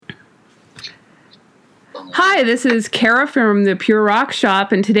Hi, this is Kara from the Pure Rock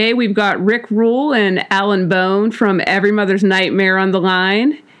Shop, and today we've got Rick Rule and Alan Bone from Every Mother's Nightmare on the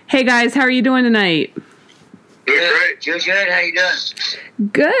line. Hey guys, how are you doing tonight? Good. Good. How you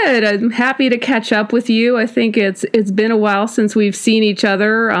doing? Good. I'm happy to catch up with you. I think it's been a while since we've seen each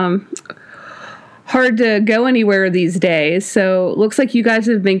other. Hard to go anywhere these days, so looks like you guys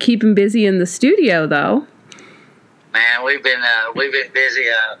have been keeping busy in the studio, though. Man, we've been busy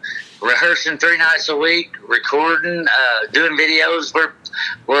rehearsing 3 nights a week, recording, doing videos.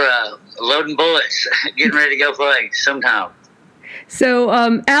 We're loading bullets, getting ready to go play sometime. So,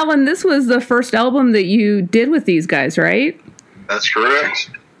 Alan, this was the first album that you did with these guys, right? That's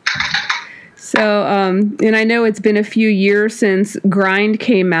correct. So, and I know it's been a few years since Grind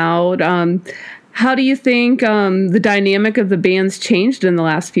came out. How do you think the dynamic of the band's changed in the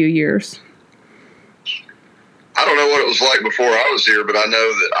last few years? I don't know what it was like before I was here, but I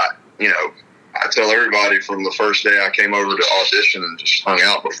know that I tell everybody from the first day I came over to audition and just hung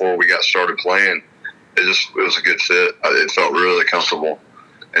out before we got started playing. It was a good fit. It felt really comfortable.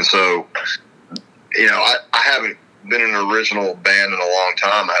 And so, I haven't been in an original band in a long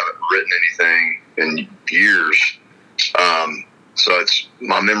time. I haven't written anything in years. So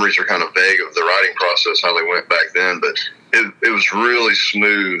my memories are kind of vague of the writing process, how they went back then, but it was really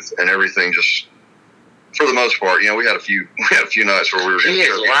smooth and everything just, for the most part, we had a few nights where we were just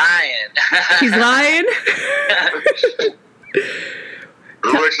lying. He's lying?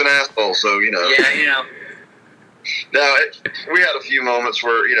 Rick's an asshole, so, Yeah, No, we had a few moments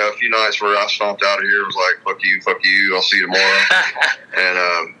where, a few nights where I stomped out of here and was like, fuck you, I'll see you tomorrow.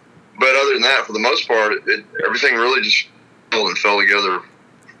 And, but other than that, for the most part, everything really just fell together,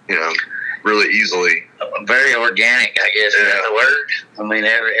 really easily. Very organic, I guess, is that the word? I mean,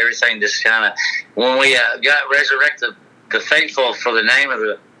 everything just kind of, when we got Resurrect the Faithful for the name of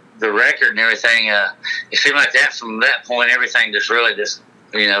the record and everything, it seemed like that from that point, everything just really just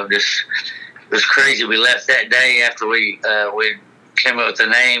was crazy. We left that day after we came up with the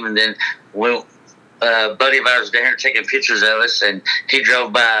name, and then a buddy of ours was down here taking pictures of us, and he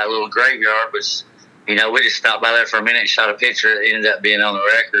drove by a little graveyard, which, we just stopped by there for a minute and shot a picture. It ended up being on the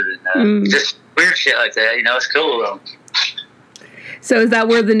record, and just weird shit like that. It's cool, though. So is that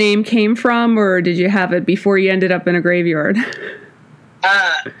where the name came from, or did you have it before you ended up in a graveyard?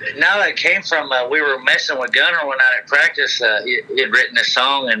 No, it came from, we were messing with Gunner one night at practice. He had written a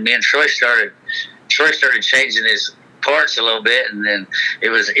song, and me and Troy started changing his parts a little bit, and then it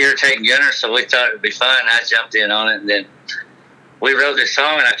was irritating Gunner, so we thought it would be fun. I jumped in on it, and then we wrote this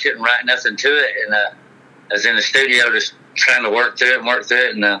song, and I couldn't write nothing to it, and I was in the studio just trying to work through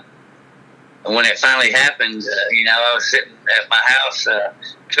it, and when it finally happened, I was sitting at my house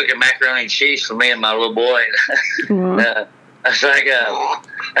cooking macaroni and cheese for me and my little boy. I started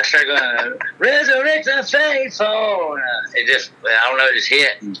going, Resurrect the Faithful. It just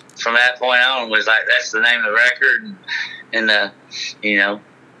hit. And from that point on, was like, that's the name of the record. And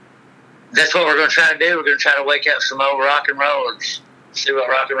that's what we're going to try to do. We're going to try to wake up some old rock and roll and see what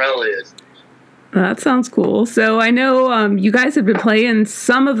rock and roll is. That sounds cool. So I know you guys have been playing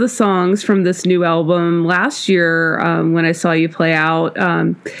some of the songs from this new album last year when I saw you play out.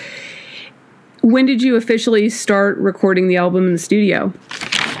 When did you officially start recording the album in the studio?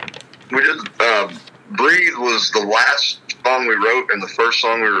 We did. Breathe was the last song we wrote and the first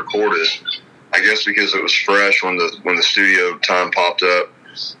song we recorded. I guess because it was fresh when the studio time popped up.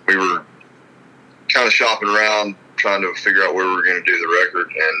 We were kind of shopping around trying to figure out where we were going to do the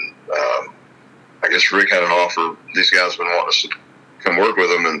record, and I guess Rick had an offer. These guys been wanting us to come work with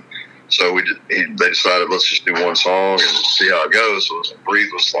them, and so they decided, let's just do one song and see how it goes. So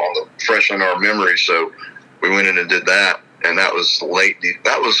Breathe was on fresh in our memory, so we went in and did that, and that was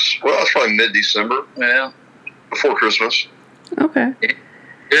that was probably mid-December. Yeah. Before Christmas. Okay.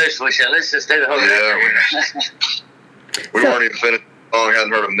 Good, so we said, let's just do the whole record. We weren't even finished. I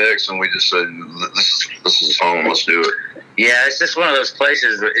hadn't heard a mix, and we just said, this is a song, let's do it. Yeah, it's just one of those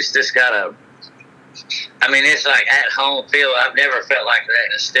places where it's just got it's like at home feel. I've never felt like that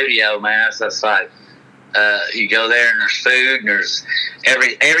in a studio, man. So it's like you go there and there's food and there's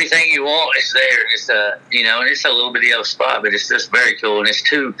everything you want is there. It's and it's a little bitty old spot, but it's just very cool. And it's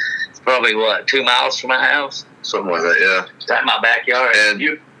probably 2 miles from my house, something like that. Yeah, it's at my backyard. And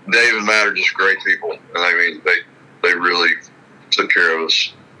Dave and Matt are just great people, and they really took care of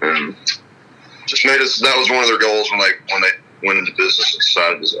us and just made us. That was one of their goals when they went into business and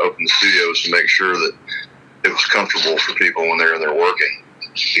decided to open the studios, to make sure that it was comfortable for people when they're in there working,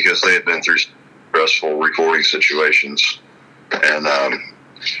 because they had been through stressful recording situations. And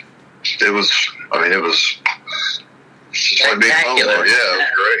it was just like being home. Yeah, it was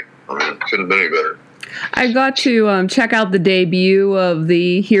great. It couldn't have been any better. I got to check out the debut of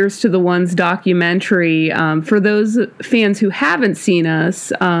the Here's to the Ones documentary. For those fans who haven't seen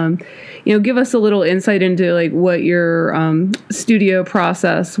us, give us a little insight into like what your studio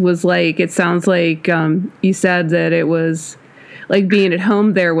process was like. It sounds like you said that it was like being at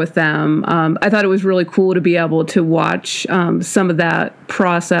home there with them. I thought it was really cool to be able to watch some of that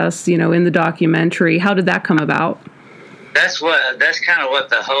process, in the documentary. How did that come about? That's kind of what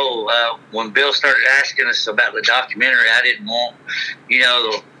the whole, when Bill started asking us about the documentary, I didn't want,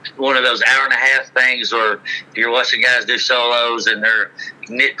 one of those hour and a half things where you're watching guys do solos and they're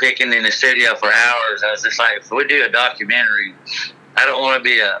nitpicking in the studio for hours. I was just like, if we do a documentary, I don't want to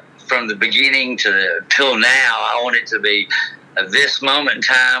be from the beginning till now. I want it to be this moment in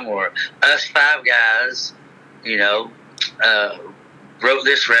time where us five guys, wrote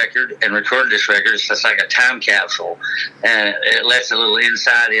this record and recorded this record. It's just like a time capsule, and it lets a little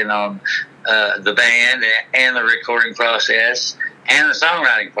insight in on the band and the recording process and the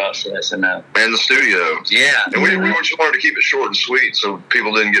songwriting process and the studio. Yeah, and we just wanted to keep it short and sweet so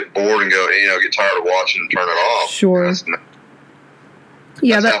people didn't get bored and go, get tired of watching and turn it off. Sure. That's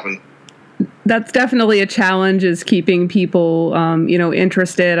happened. That's definitely a challenge, is keeping people,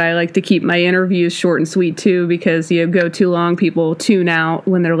 interested. I like to keep my interviews short and sweet too, because you go too long, people tune out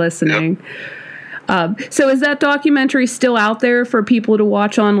when they're listening. Yep. So is that documentary still out there for people to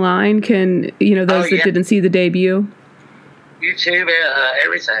watch online? Can, those that didn't see the debut? YouTube,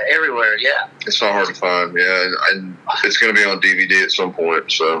 everything, everywhere, yeah. It's not hard to find, and it's going to be on DVD at some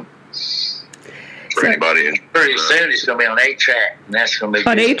point, so... For anybody. Pretty soon it's going to be on 8-track, and that's going to be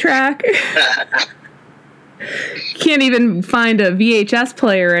on 8-track. Can't even find a VHS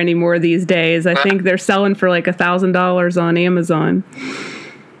player anymore these days. I think they're selling for like $1,000 on Amazon.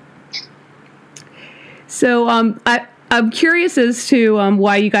 So I'm curious as to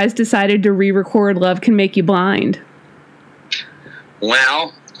why you guys decided to re-record "Love Can Make You Blind."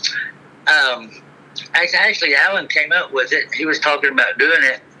 Well, actually, Alan came up with it. He was talking about doing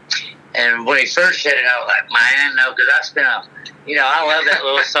it. And when he first said it, I was like, man, no, because I spent I love that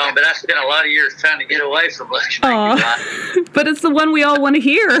little song, but I spent a lot of years trying to get away from Love Can Make You Blind. But it's the one we all want to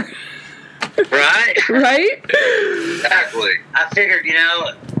hear. Right? Right? Exactly. I figured,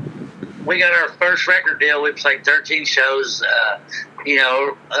 we got our first record deal. We played 13 shows,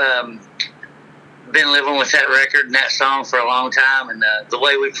 been living with that record and that song for a long time. And the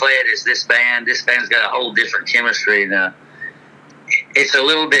way we play it is this band's got a whole different chemistry. And it's a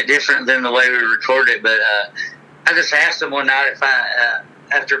little bit different than the way we record it, but I just asked them one night if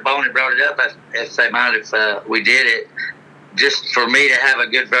after Boney brought it up, if they mind if we did it, just for me to have a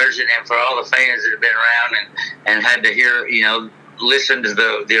good version and for all the fans that have been around and had to hear, listen to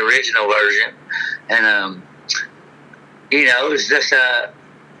the original version. And, it was just,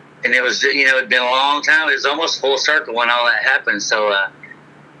 and it was, it'd been a long time. It was almost full circle when all that happened. So,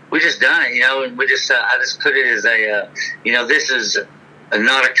 we just done it, and we just, I just put it as a, this is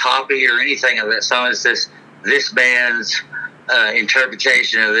not a copy or anything of that song. It's this band's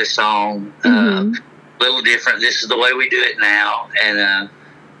interpretation of this song, a little different. This is the way we do it now, and, and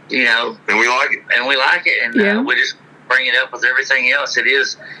we like it. And we like it, and we just bring it up with everything else. It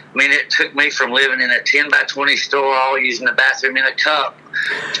is, it took me from living in a 10 by 20 store, all using the bathroom in a cup,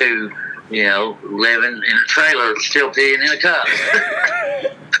 to, living in a trailer, still peeing in a cup.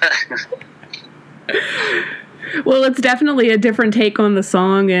 Well, it's definitely a different take on the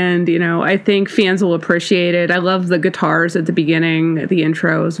song, and I think fans will appreciate it. I love the guitars at the beginning. The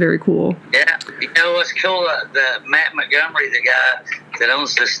intro is very cool. Yeah, what's cool? The Matt Montgomery, the guy that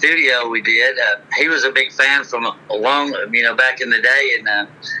owns the studio we did, he was a big fan from a long, back in the day, and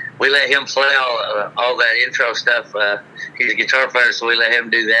we let him play all that intro stuff. He's a guitar player, so we let him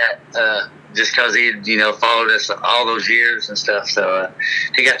do that. Just because he followed us all those years and stuff. So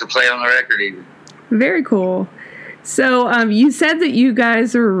he got to play on the record even. Very cool. So you said that you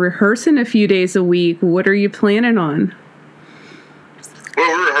guys are rehearsing a few days a week. What are you planning on? Well,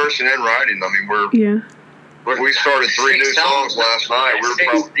 we're rehearsing and writing. We started 3 new songs last night. We're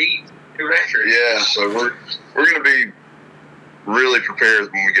probably record. Yeah, so we're going to be really prepared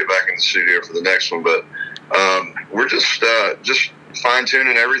when we get back in the studio for the next one. But we're just fine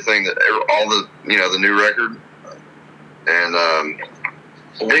tuning everything, all the the new record, and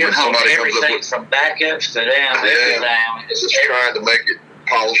we have everything from backups to everything. Just trying to make it,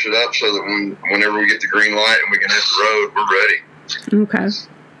 polish it up so that whenever we get the green light and we can hit the road, we're ready. Okay.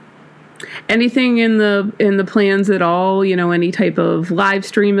 Anything in the plans at all? Any type of live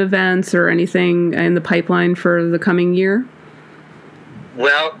stream events or anything in the pipeline for the coming year?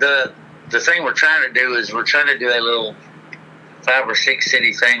 Well, the thing we're trying to do is we're trying to do a little 5 or 6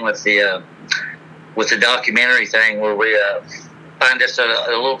 city thing with the with the documentary thing where we find us a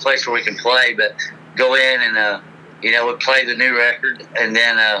little place where we can play, but go in and we play the new record, and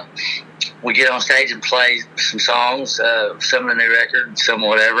then we get on stage and play some songs, some of the new record, some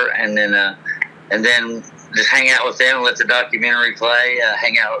whatever, and then just hang out with them and let the documentary play.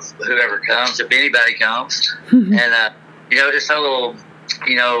 Hang out with whoever comes, if anybody comes, and just a little,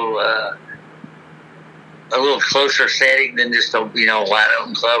 a little closer setting than just a wide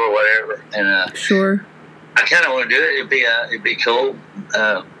open club or whatever. And sure, I kind of want to do it. It'd be cool.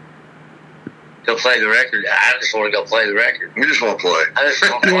 Go play the record. I just want to go play the record. We just want to play. I just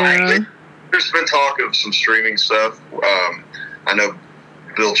want to play. There's been talk of some streaming stuff. I know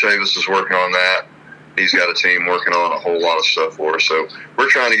Bill Chavis is working on that. He's got a team working on a whole lot of stuff for us. So we're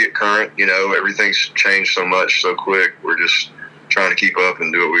trying to get current. Everything's changed so much so quick. We're just trying to keep up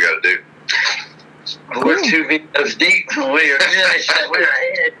and do what we got to do. Cool. We're 2 videos deep. We're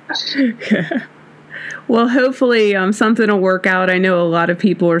ahead. Well, hopefully something will work out. I know a lot of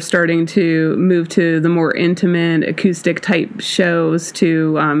people are starting to move to the more intimate acoustic type shows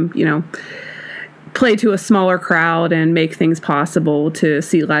to, play to a smaller crowd and make things possible to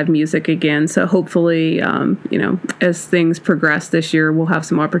see live music again. So hopefully, as things progress this year, we'll have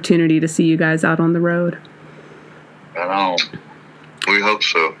some opportunity to see you guys out on the road. I know. We hope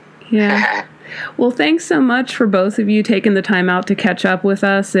so. Yeah. Well, thanks so much for both of you taking the time out to catch up with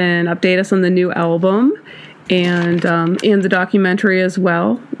us and update us on the new album and the documentary as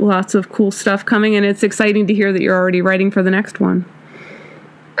well. Lots of cool stuff coming, and it's exciting to hear that you're already writing for the next one.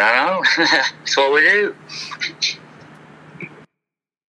 I know. That's what we do.